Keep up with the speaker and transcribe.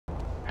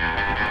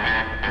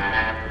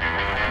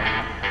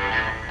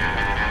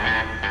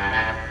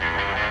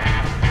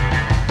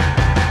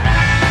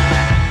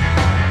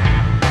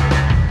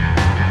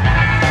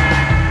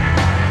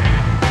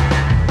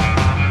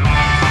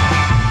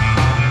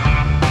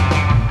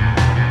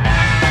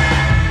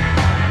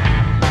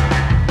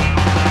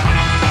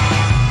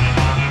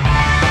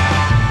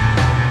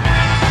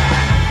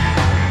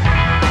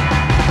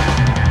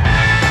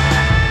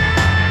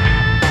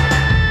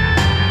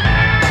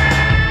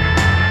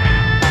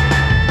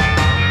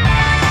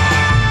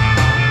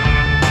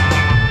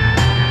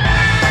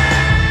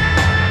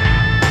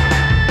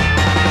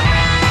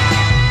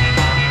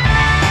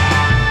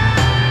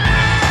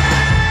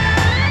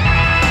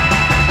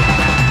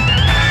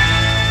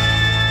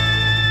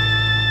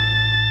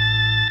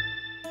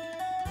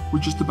We're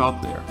just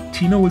about there.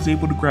 Tino was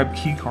able to grab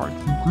keycards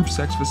from group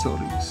sex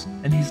facilities,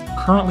 and he's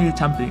currently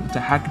attempting to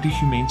hack into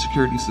humane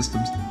security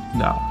systems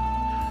now.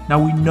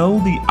 Now we know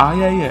the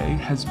IAA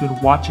has been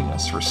watching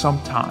us for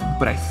some time,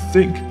 but I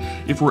think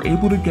if we're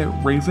able to get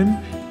Raven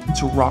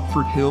into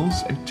Rockford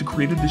Hills and to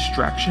create a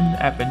distraction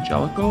at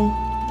Vangelico,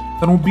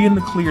 then we'll be in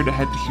the clear to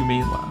head to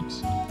Humane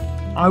Labs.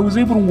 I was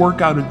able to work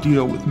out a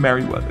deal with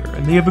Merryweather,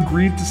 and they have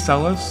agreed to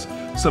sell us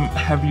some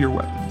heavier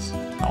weapons.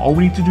 Now, all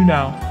we need to do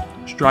now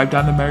is drive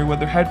down to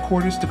Merryweather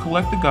headquarters to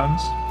collect the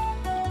guns.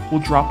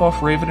 We'll drop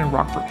off Raven in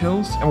Rockford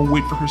Hills, and we'll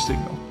wait for her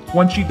signal.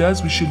 Once she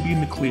does, we should be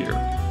in the clear.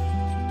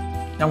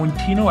 Now when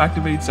Tino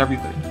activates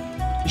everything,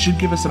 it should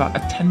give us about a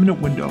 10-minute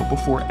window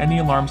before any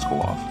alarms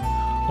go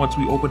off. Once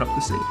we open up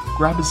the safe,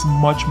 grab as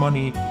much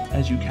money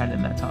as you can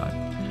in that time.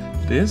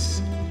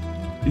 This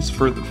is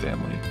for the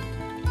family.